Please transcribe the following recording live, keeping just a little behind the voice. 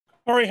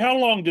Khari, how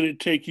long did it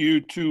take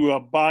you to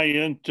buy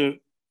into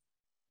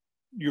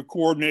your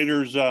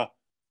coordinator's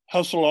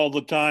hustle all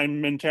the time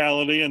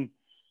mentality? And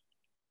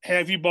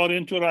have you bought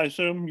into it? I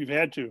assume you've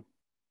had to.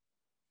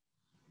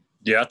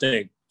 Yeah, I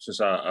think since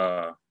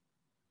I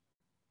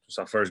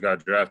first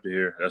got drafted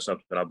here, that's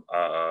something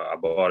I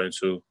bought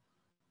into.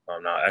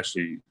 Now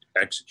actually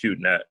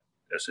executing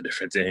that's a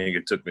different thing.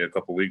 It took me a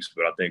couple weeks,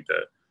 but I think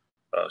that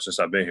since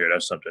I've been here,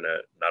 that's something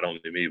that not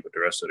only me but the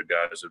rest of the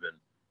guys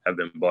have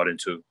been bought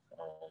into.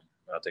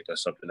 I think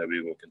that's something that we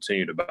will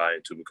continue to buy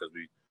into because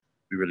we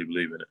really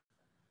believe in it.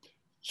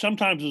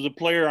 Sometimes as a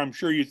player, I'm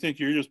sure you think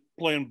you're just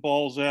playing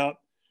balls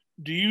out.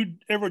 Do you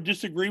ever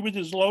disagree with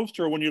his loafs,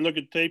 or when you look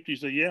at tape, you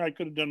say, yeah, I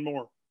could have done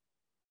more?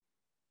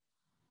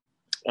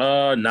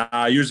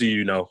 Nah, usually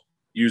you know.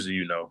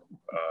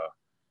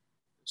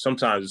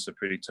 Sometimes it's a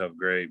pretty tough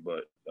grade,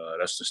 but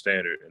that's the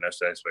standard and that's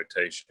the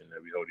expectation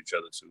that we hold each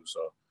other to.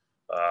 So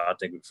I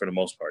think for the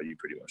most part, you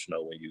pretty much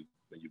know when you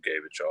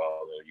gave it your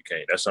all, and you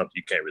can't. That's something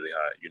you can't really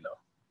hide,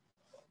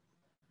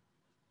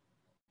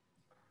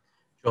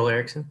 Joel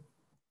Erickson.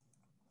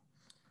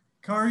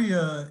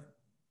 Khari,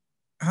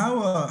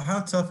 how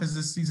tough has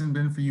this season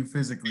been for you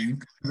physically? You've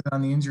been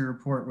on the injury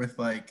report with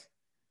like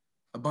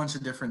a bunch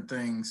of different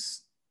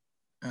things,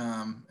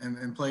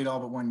 and played all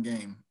but one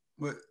game.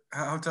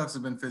 How tough has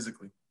it been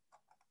physically?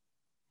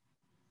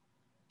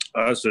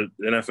 It's the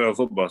NFL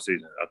football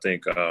season. I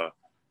think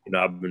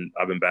I've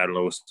been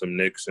battling with some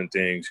nicks and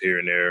things here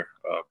and there,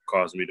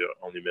 caused me to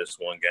only miss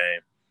one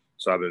game.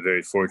 So I've been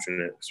very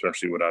fortunate,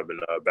 especially what I've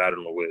been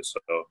battling with. So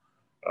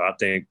I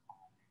think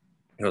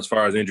as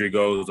far as injury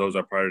goes, those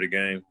are part of the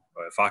game.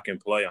 If I can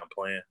play, I'm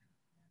playing.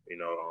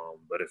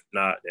 But if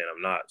not, then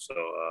I'm not. So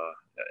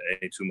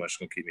ain't too much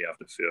gonna keep me off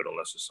the field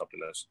unless it's something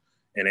that's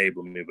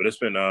enabling me. But it's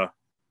been I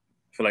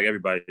feel like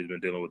everybody's been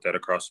dealing with that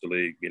across the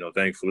league.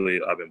 Thankfully,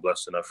 I've been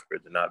blessed enough for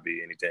it to not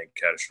be anything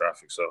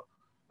catastrophic. So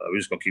we're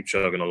just going to keep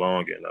chugging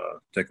along and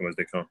take them as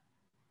they come.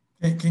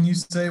 Can you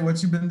say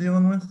what you've been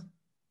dealing with?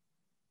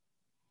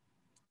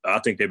 I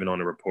think they've been on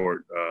the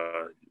report.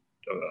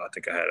 I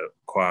think I had a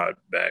quad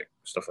back,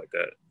 stuff like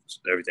that. So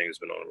everything has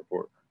been on the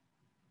report.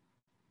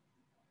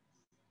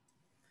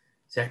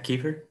 Zach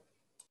Kiefer.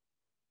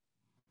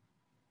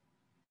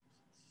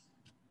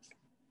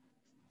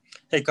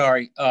 Hey,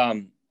 Khari.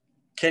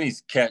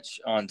 Kenny's catch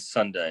on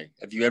Sunday.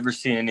 Have you ever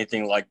seen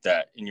anything like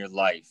that in your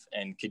life?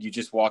 And could you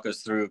just walk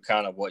us through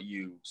kind of what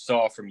you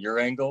saw from your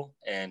angle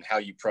and how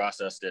you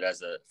processed it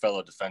as a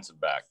fellow defensive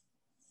back?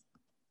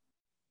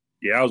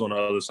 Yeah, I was on the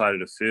other side of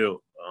the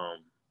field.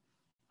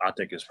 I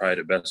think it's probably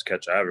the best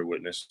catch I ever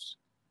witnessed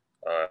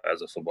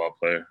as a football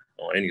player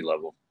on any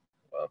level,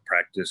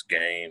 practice,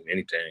 game,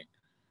 anything,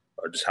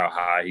 just how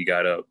high he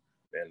got up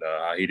and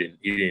how he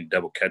didn't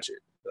double catch it.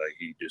 Like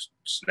he just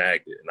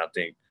snagged it. And I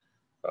think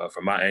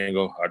from my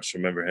angle, I just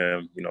remember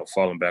him,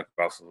 falling back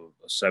off of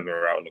a 7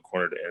 route in the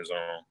corner of the end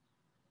zone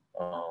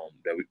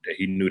that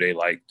he knew they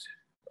liked.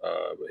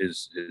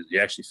 He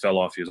actually fell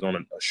off. He was on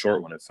a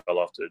short one and fell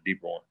off to a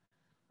deeper one.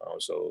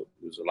 So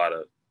there was a lot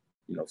of,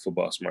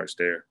 football smarts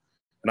there.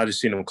 And I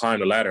just seen him climb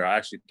the ladder. I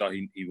actually thought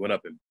he went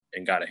up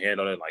and got a hand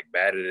on it, like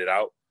batted it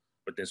out.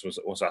 But then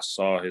once I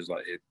saw his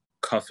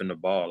cuffing the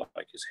ball,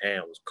 like his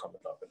hand was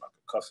coming up in like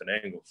a cuffing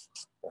angle.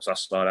 Once I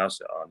saw that, I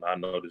said, oh, no, I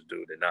know this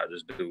dude did not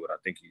just do what I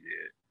think he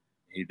did.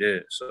 He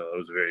did. So it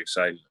was a very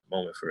exciting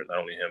moment for not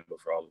only him, but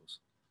for all of us.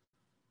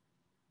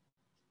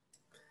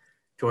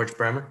 George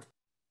Bremer.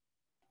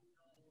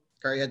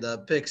 Khari had the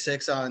pick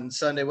 6 on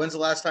Sunday. When's the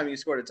last time you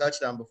scored a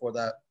touchdown before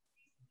that?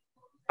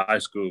 High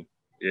school.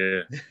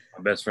 Yeah.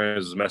 My best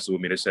friends was messing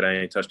with me. They said I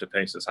ain't touched the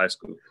paint since high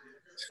school.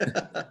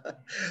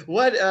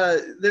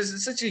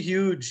 There's such a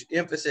huge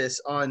emphasis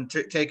on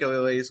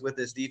takeaways with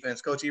this defense.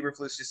 Coach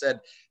Eberflus just said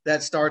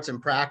that starts in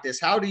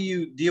practice. How do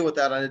you deal with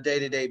that on a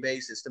day-to-day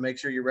basis to make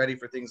sure you're ready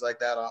for things like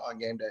that on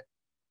game day?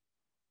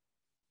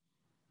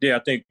 Yeah, I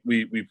think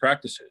we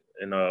practice it,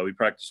 and we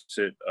practice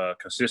it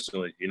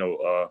consistently.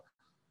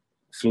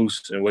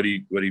 Flus and what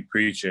he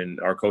preach, and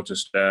our coaching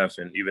staff,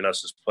 and even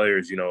us as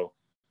players.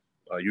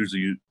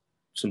 Usually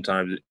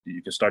sometimes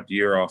you can start the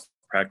year off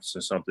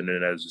practicing something,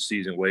 and as the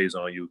season weighs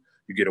on you,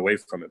 you get away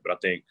from it. But I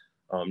think,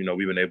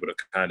 we've been able to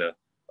kind of,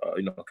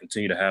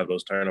 continue to have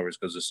those turnovers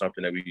because it's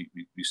something that we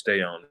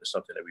stay on. It's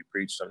something that we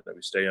preach, something that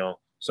we stay on,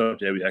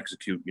 something that we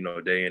execute,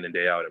 day in and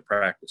day out in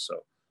practice.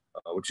 So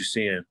what you're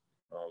seeing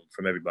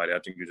from everybody, I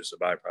think you're just a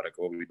byproduct of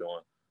what we're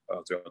doing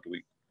throughout the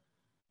week.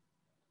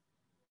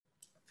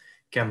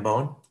 Ken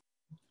Bone.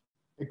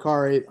 Hey,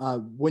 Khari,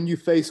 when you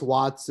face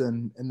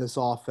Watson in this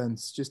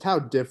offense, just how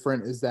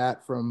different is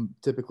that from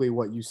typically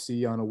what you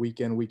see on a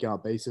week-in,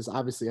 week-out basis?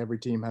 Obviously, every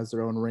team has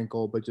their own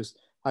wrinkle, but just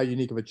how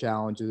unique of a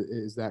challenge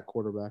is that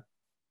quarterback?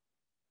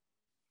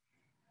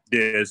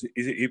 Yeah,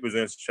 he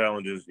presents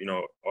challenges. They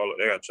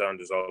got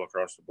challenges all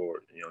across the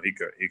board. He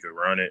could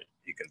run it,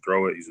 he can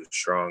throw it. He's a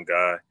strong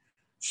guy,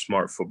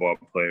 smart football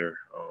player.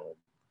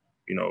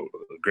 A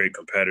great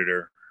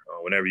competitor.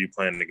 Whenever you're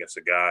playing against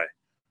a guy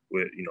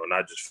with,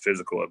 not just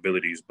physical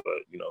abilities, but,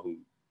 who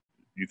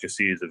you can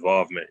see his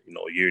involvement,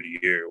 year to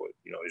year with,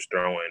 his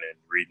throwing and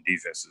reading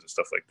defenses and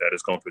stuff like that.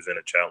 It's going to present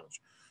a challenge.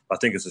 I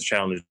think it's a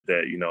challenge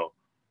that,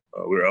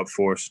 we're up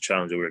for. It's a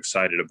challenge that we're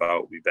excited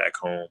about. We'll be back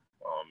home.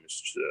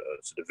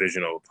 It's a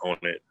divisional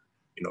opponent,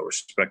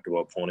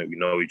 respectable opponent. We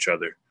know each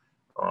other,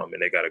 and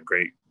they got a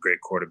great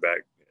quarterback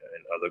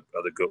and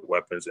other good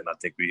weapons. And I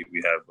think we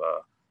have,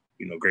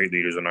 great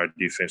leaders on our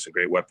defense and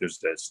great weapons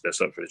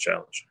that's up for the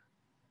challenge.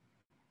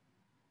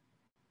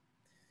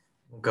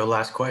 We'll go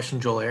last question,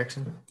 Joel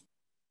Erickson.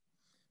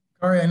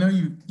 Khari, I know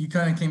you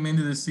kind of came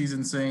into this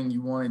season saying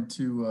you wanted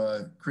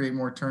to create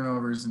more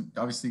turnovers, and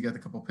obviously you got a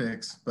couple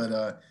picks.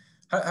 But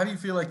how do you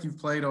feel like you've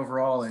played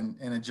overall and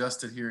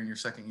adjusted here in your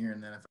second year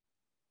in the NFL?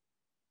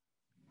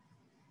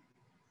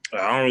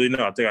 I don't really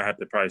know. I think I have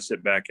to probably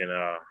sit back and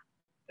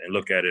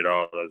look at it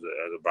all as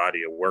a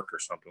body of work or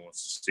something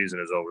once the season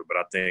is over. But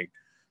I think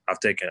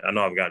I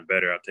know I've gotten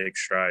better. I take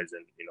strides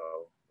in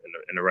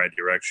the right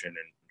direction and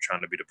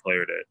trying to be the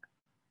player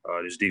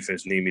that this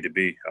defense need me to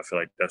be. I feel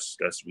like that's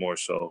more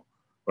so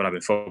what I've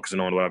been focusing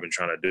on, what I've been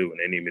trying to do, and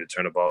they need me to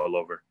turn the ball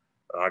over.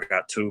 I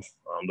got 2.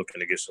 I'm looking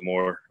to get some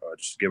more,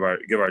 just give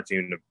our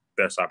team the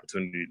best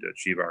opportunity to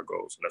achieve our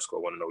goals, and let's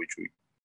go 1-0 each week.